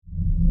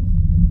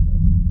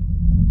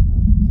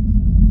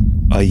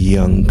A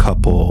young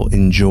couple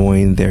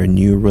enjoying their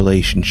new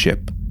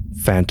relationship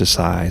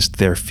fantasized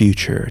their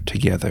future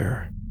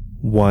together.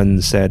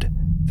 One said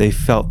they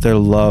felt their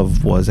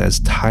love was as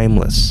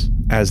timeless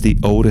as the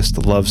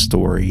oldest love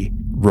story,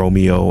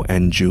 Romeo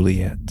and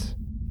Juliet.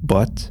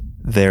 But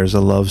there's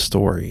a love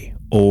story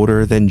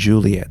older than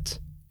Juliet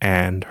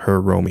and her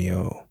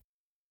Romeo.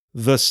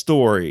 The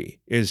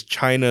story is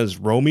China's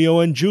Romeo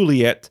and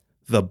Juliet,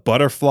 the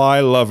Butterfly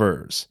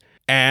Lovers.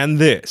 And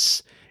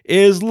this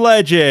is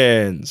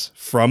Legends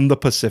from the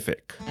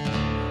Pacific.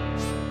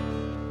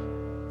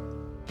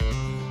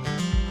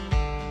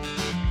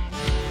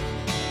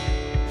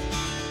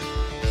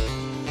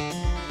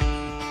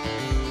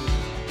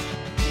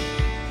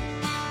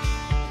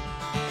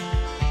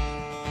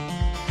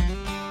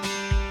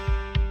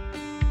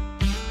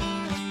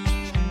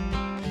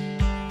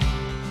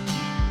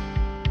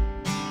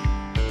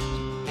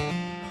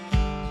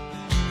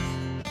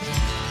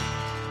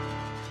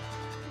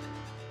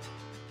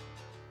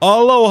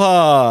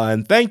 Aloha,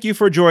 and thank you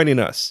for joining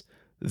us.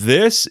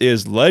 This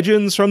is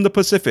Legends from the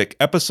Pacific,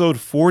 episode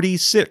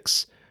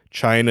 46,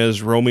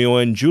 China's Romeo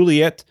and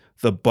Juliet,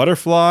 the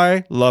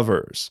Butterfly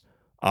Lovers.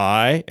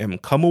 I am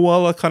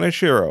Kamuela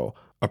Kaneshiro,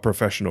 a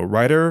professional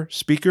writer,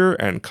 speaker,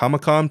 and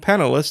Comic-Con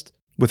panelist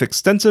with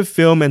extensive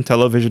film and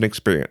television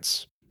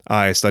experience.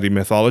 I study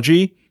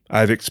mythology,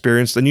 I've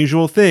experienced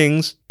unusual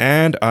things,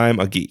 and I'm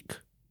a geek.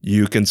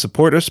 You can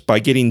support us by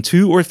getting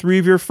 2 or 3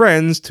 of your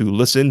friends to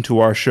listen to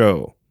our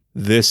show.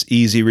 This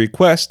easy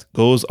request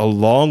goes a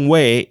long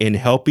way in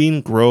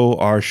helping grow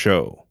our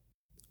show.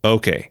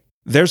 Okay,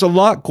 there's a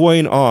lot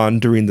going on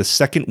during the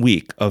second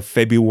week of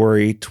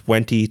February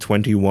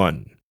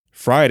 2021.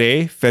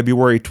 Friday,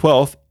 February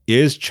 12th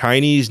is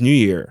Chinese New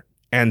Year,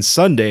 and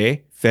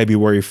Sunday,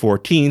 February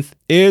 14th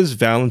is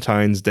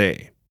Valentine's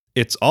Day.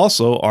 It's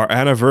also our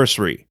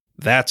anniversary.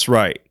 That's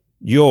right,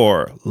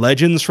 your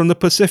Legends from the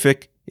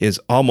Pacific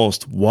is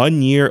almost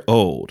 1 year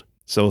old,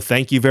 so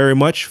thank you very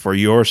much for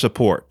your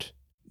support.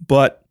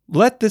 But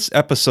let this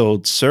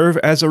episode serve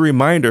as a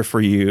reminder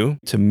for you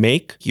to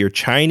make your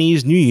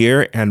Chinese New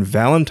Year and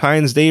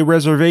Valentine's Day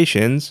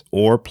reservations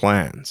or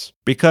plans.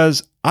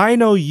 Because I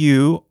know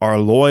you, our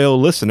loyal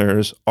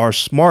listeners, are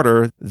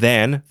smarter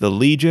than the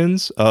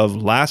legions of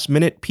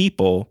last-minute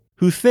people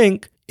who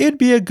think it'd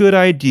be a good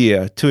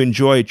idea to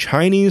enjoy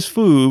Chinese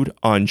food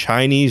on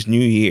Chinese New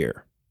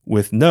Year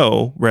with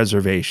no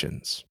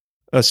reservations.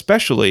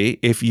 Especially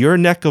if your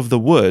neck of the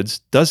woods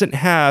doesn't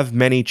have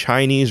many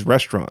Chinese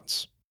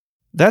restaurants.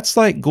 That's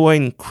like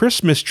going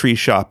Christmas tree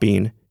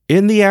shopping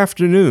in the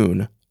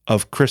afternoon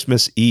of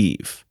Christmas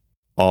Eve.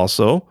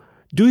 Also,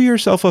 do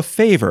yourself a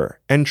favor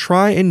and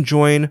try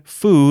enjoying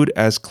food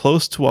as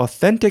close to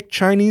authentic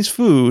Chinese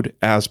food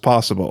as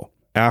possible.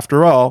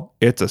 After all,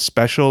 it's a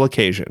special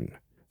occasion.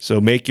 So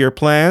make your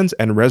plans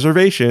and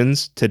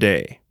reservations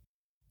today.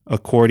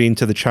 According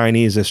to the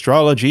Chinese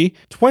astrology,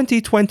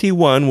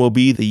 2021 will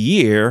be the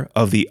year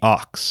of the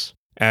ox.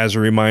 As a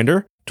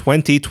reminder,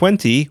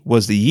 2020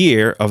 was the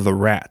year of the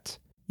rat.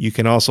 You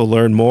can also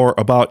learn more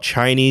about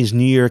Chinese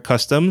New Year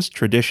customs,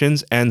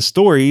 traditions, and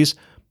stories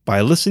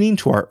by listening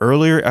to our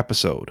earlier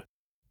episode.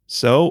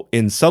 So,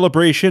 in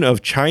celebration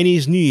of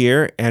Chinese New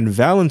Year and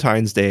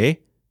Valentine's Day,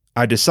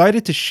 I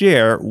decided to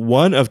share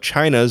one of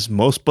China's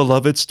most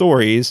beloved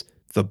stories,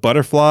 the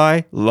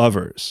Butterfly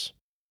Lovers.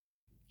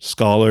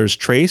 Scholars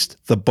traced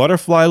the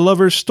Butterfly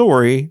Lovers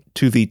story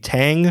to the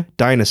Tang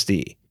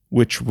Dynasty,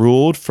 which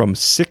ruled from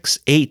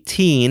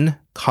 618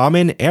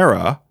 Common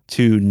Era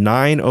to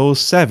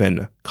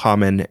 907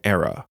 Common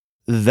Era.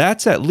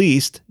 That's at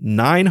least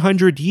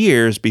 900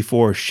 years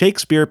before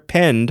Shakespeare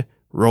penned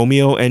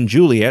Romeo and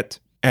Juliet,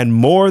 and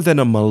more than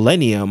a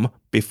millennium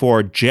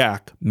before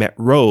Jack met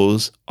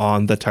Rose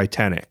on the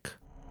Titanic.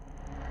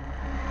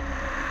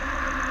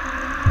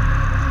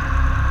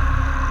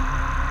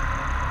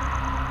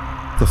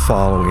 The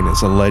following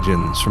is a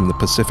Legends from the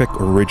Pacific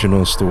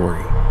original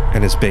story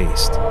and is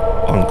based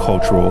on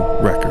cultural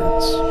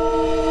records.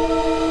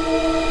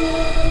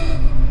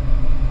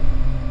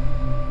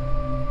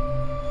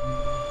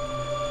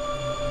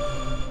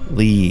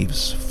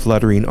 Leaves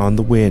fluttering on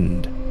the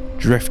wind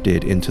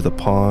drifted into the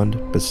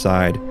pond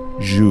beside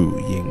Zhu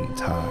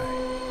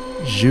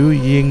Yingtai. Zhu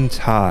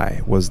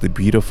Yingtai was the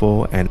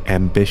beautiful and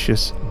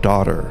ambitious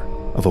daughter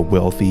of a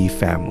wealthy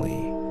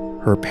family.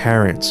 Her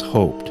parents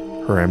hoped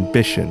her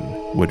ambition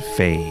would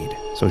fade,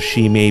 so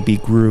she may be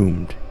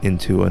groomed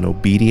into an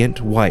obedient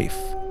wife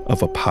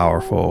of a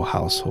powerful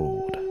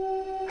household.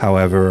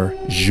 However,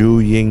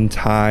 Zhu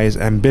Yingtai's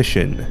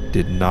ambition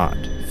did not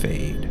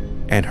fade,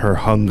 and her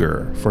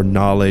hunger for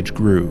knowledge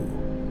grew,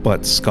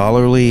 but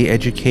scholarly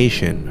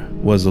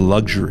education was a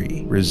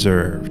luxury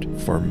reserved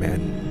for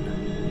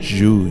men.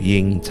 Zhu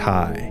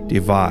Yingtai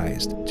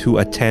devised to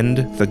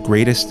attend the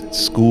greatest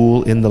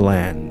school in the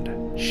land.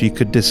 She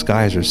could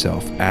disguise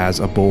herself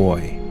as a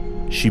boy.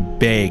 She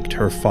begged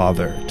her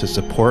father to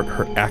support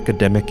her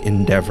academic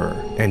endeavor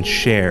and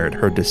shared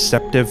her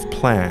deceptive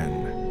plan.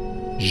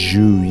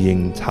 Zhu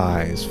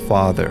Yingtai's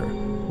father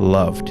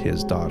loved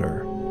his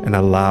daughter and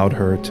allowed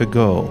her to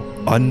go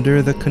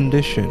under the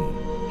condition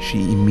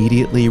she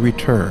immediately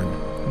return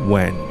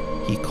when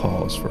he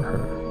calls for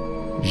her.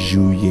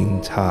 Zhu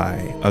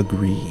Yingtai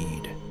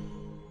agreed.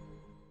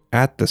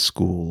 At the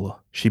school,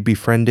 she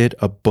befriended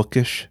a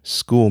bookish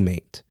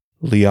schoolmate,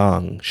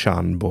 Liang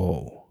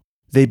Shanbo.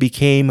 They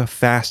became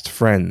fast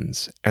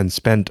friends and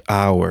spent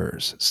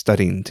hours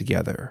studying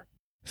together.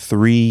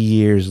 3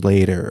 years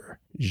later,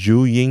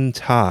 Zhu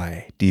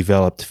Yingtai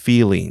developed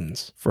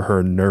feelings for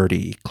her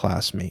nerdy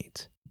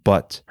classmate,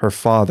 but her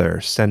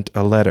father sent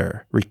a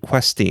letter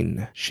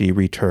requesting she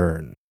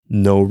return.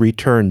 No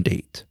return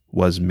date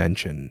was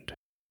mentioned.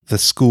 The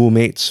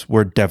schoolmates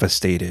were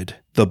devastated.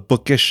 The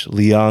bookish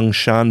Liang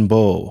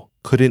Shanbo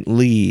couldn't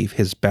leave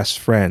his best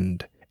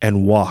friend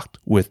and walked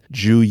with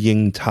Zhu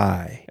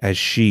Yingtai as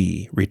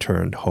she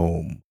returned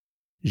home.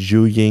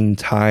 Zhu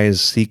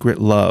Yingtai's secret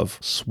love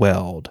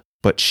swelled,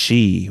 but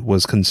she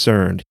was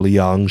concerned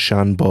Liang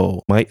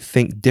Shanbo might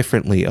think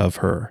differently of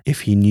her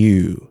if he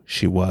knew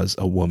she was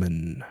a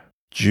woman.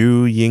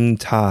 Zhu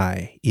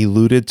Yingtai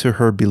alluded to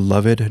her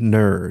beloved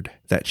nerd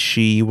that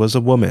she was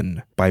a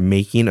woman by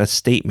making a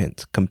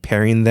statement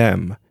comparing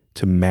them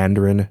to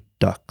Mandarin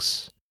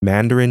ducks.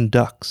 Mandarin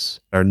ducks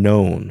are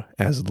known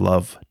as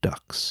love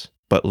ducks,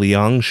 but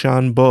Liang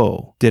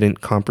Shanbo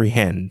didn't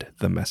comprehend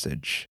the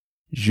message.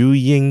 Zhu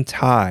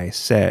Yingtai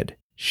said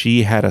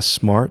she had a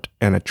smart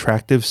and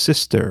attractive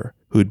sister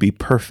who'd be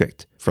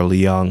perfect for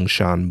Liang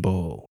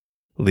Shanbo.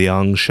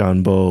 Liang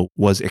Shanbo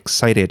was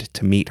excited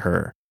to meet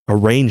her.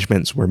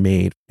 Arrangements were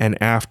made,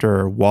 and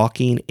after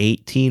walking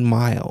 18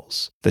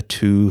 miles, the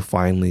two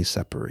finally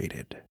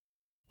separated.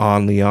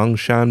 On Liang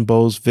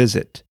Shanbo's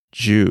visit,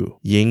 Zhu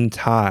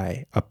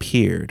Yingtai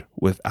appeared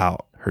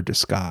without her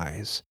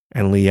disguise,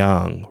 and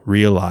Liang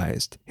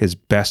realized his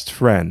best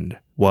friend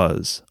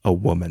was a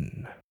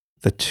woman.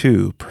 The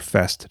two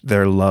professed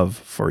their love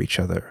for each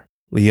other.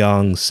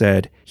 Liang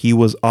said he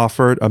was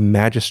offered a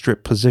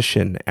magistrate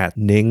position at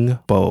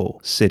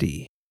Ningbo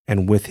City,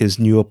 and with his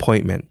new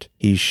appointment,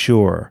 he's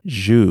sure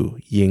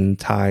Zhu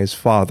Yingtai's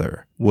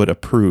father would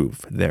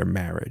approve their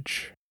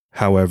marriage.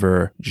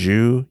 However,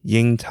 Zhu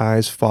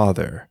Yingtai's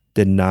father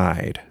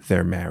denied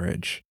their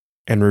marriage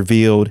and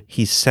revealed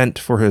he sent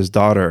for his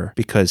daughter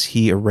because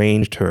he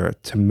arranged her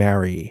to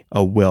marry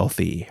a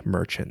wealthy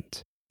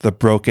merchant. The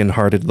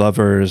broken-hearted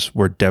lovers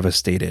were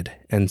devastated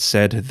and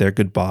said their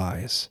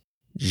goodbyes.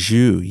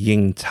 Zhu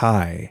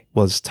Yingtai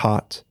was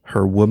taught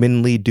her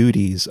womanly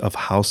duties of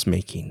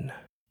housemaking.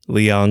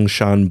 Liang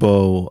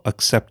Shanbo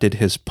accepted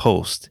his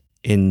post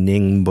in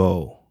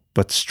Ningbo,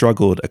 but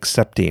struggled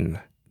accepting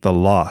the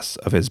loss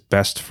of his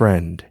best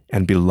friend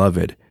and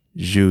beloved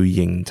Zhu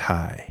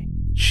Yingtai.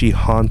 She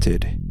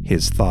haunted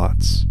his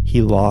thoughts.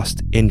 He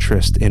lost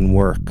interest in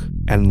work,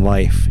 and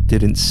life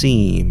didn't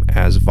seem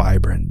as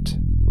vibrant.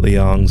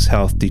 Liang's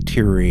health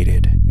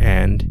deteriorated,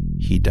 and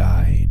he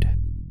died.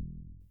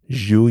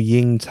 Zhu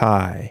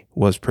Yingtai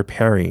was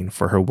preparing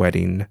for her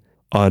wedding,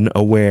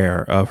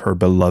 unaware of her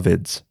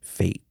beloved's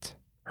fate.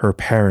 Her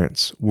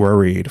parents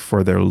worried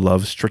for their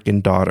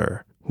love-stricken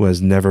daughter, who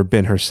has never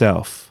been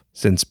herself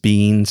since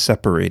being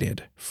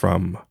separated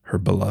from her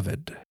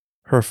beloved.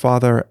 Her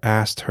father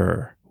asked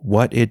her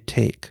what it'd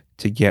take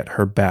to get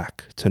her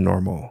back to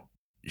normal.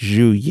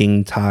 Zhu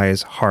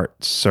Yingtai's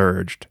heart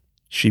surged.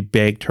 She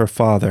begged her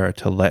father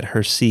to let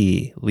her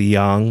see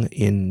Liang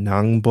in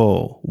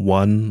Ningbo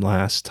one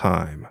last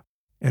time,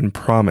 and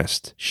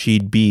promised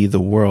she'd be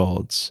the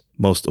world's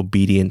most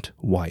obedient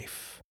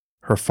wife.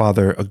 Her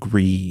father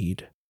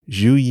agreed.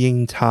 Zhu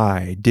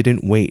Yingtai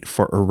didn't wait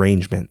for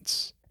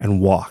arrangements and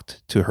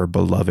walked to her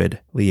beloved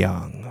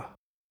Liang.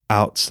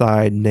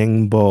 Outside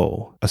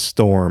Ningbo, a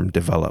storm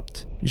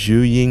developed.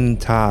 Zhu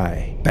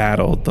Yingtai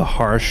battled the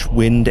harsh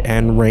wind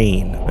and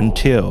rain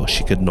until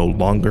she could no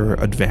longer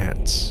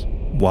advance.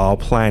 While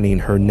planning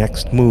her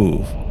next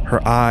move,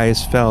 her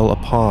eyes fell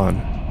upon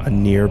a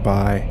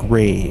nearby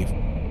grave.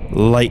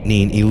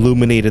 Lightning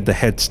illuminated the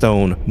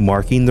headstone,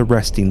 marking the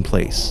resting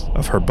place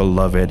of her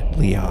beloved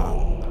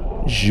Liang.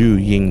 Zhu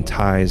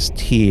Yingtai's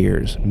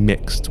tears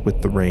mixed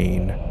with the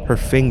rain. Her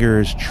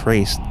fingers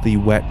traced the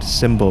wet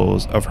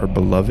symbols of her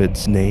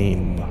beloved's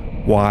name,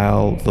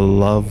 while the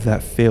love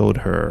that filled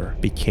her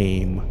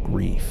became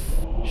grief.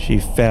 She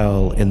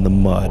fell in the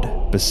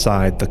mud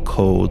beside the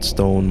cold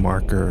stone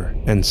marker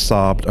and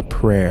sobbed a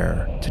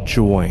prayer to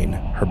join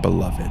her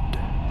beloved.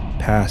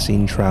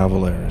 Passing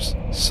travelers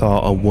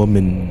saw a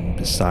woman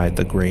beside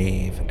the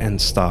grave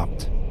and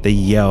stopped. They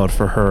yelled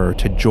for her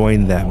to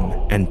join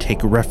them and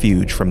take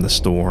refuge from the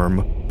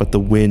storm, but the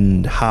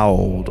wind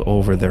howled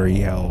over their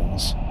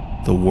yells.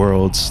 The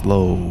world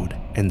slowed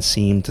and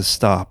seemed to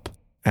stop,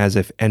 as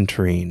if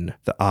entering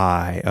the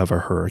eye of a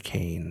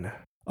hurricane.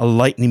 A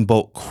lightning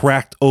bolt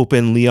cracked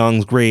open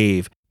Liang's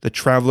grave. The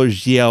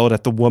travelers yelled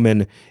at the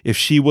woman if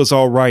she was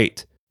all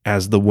right,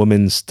 as the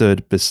woman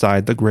stood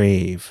beside the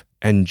grave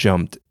and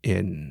jumped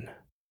in.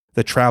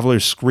 The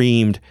travelers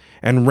screamed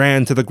and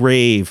ran to the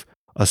grave.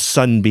 A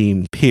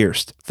sunbeam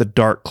pierced the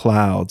dark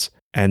clouds,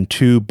 and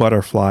 2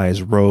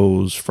 butterflies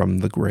rose from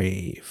the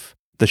grave.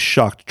 The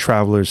shocked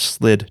travelers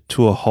slid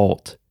to a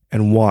halt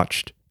and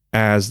watched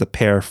as the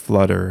pair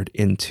fluttered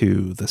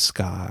into the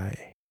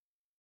sky.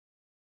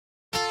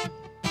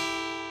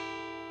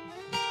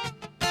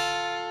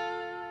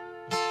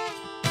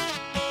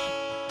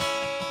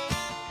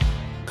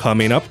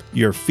 Coming up,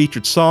 your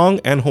featured song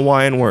and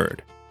Hawaiian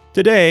word.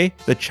 Today,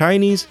 the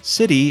Chinese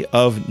city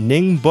of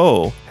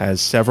Ningbo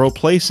has several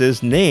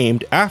places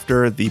named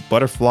after the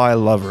butterfly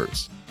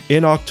lovers.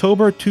 In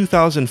October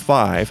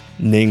 2005,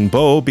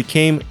 Ningbo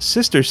became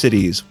sister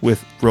cities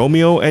with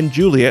Romeo and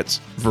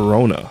Juliet's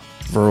Verona.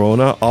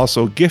 Verona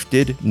also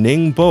gifted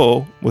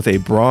Ningbo with a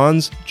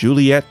bronze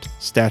Juliet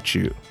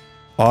statue.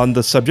 On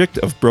the subject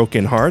of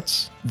broken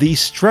hearts, the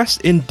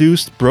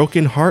stress-induced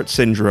broken heart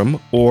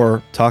syndrome,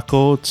 or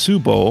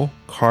Takotsubo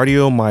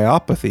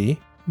cardiomyopathy,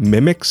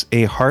 mimics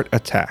a heart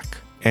attack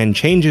and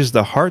changes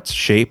the heart's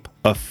shape,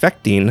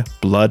 affecting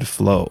blood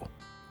flow.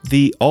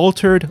 The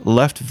altered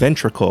left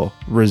ventricle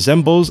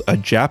resembles a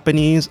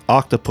Japanese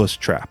octopus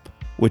trap,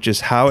 which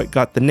is how it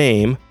got the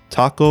name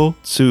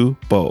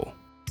Takotsubo.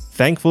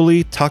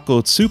 Thankfully,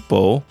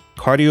 Takotsubo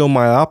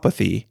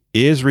cardiomyopathy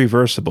is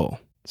reversible,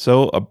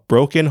 so a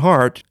broken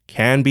heart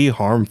can be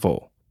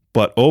harmful.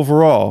 But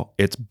overall,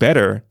 it's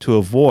better to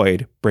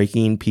avoid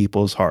breaking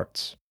people's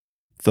hearts.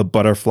 The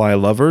Butterfly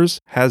Lovers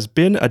has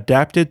been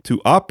adapted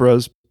to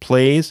operas,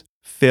 plays,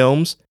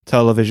 films,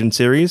 television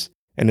series,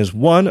 and is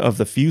one of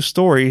the few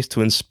stories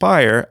to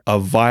inspire a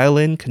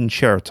violin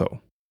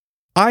concerto.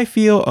 I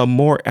feel a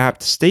more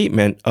apt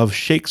statement of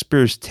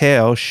Shakespeare's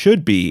tale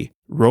should be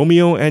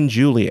Romeo and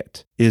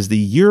Juliet is the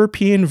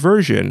European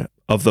version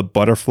of the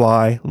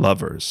Butterfly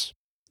Lovers.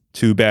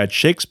 Too bad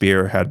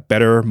Shakespeare had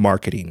better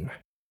marketing.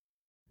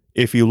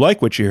 If you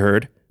like what you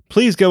heard,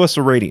 please give us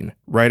a rating,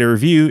 write a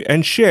review,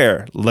 and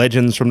share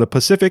Legends from the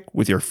Pacific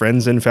with your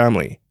friends and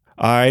family.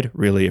 I'd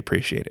really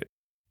appreciate it.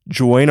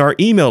 Join our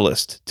email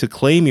list to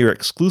claim your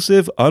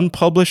exclusive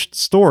unpublished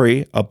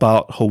story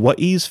about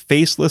Hawaii's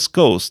faceless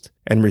ghost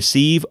and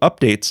receive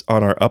updates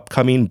on our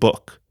upcoming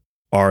book.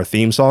 Our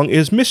theme song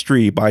is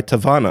Mystery by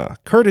Tavana,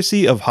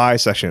 courtesy of High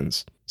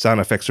Sessions. Sound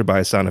effects are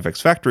by Sound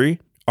Effects Factory.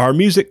 Our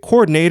music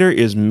coordinator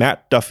is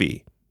Matt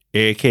Duffy,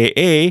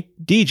 aka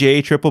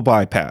DJ Triple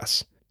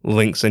Bypass.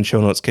 Links and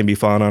show notes can be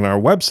found on our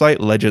website,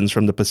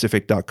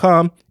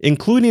 legendsfromthepacific.com,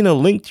 including a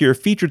link to your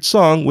featured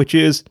song, which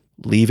is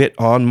Leave It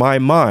On My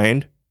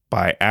Mind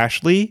by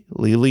Ashley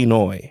Lily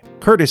Noy,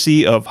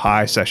 courtesy of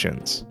High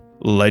Sessions.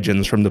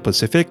 Legends from the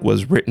Pacific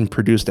was written,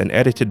 produced, and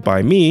edited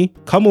by me,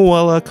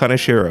 Kamuela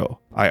Kaneshiro.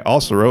 I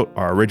also wrote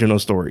our original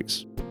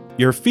stories.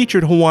 Your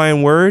featured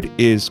Hawaiian word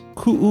is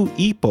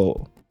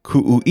ku'uipo.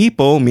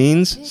 Ku'uipo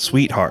means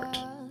sweetheart.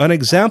 An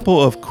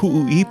example of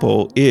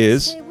ku'uipo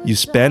is you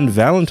spend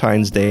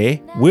Valentine's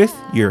Day with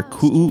your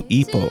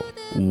ku'uipo.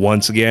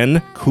 Once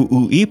again,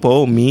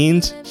 ku'uipo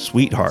means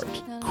sweetheart.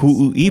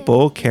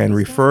 Ku'uipo can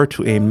refer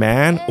to a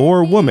man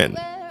or woman,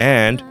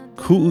 and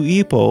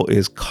ku'uipo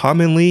is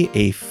commonly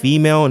a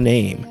female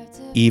name,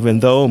 even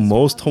though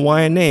most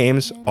Hawaiian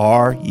names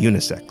are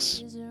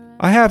unisex.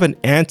 I have an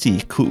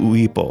auntie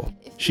ku'uipo.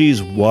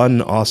 She's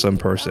one awesome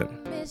person.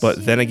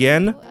 But then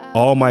again,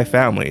 all my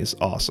family's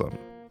awesome.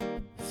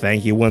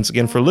 Thank you once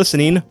again for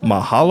listening.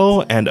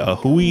 Mahalo and a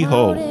hui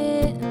ho.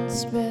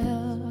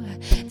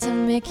 To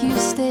make you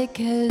stay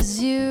 'cause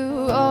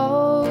you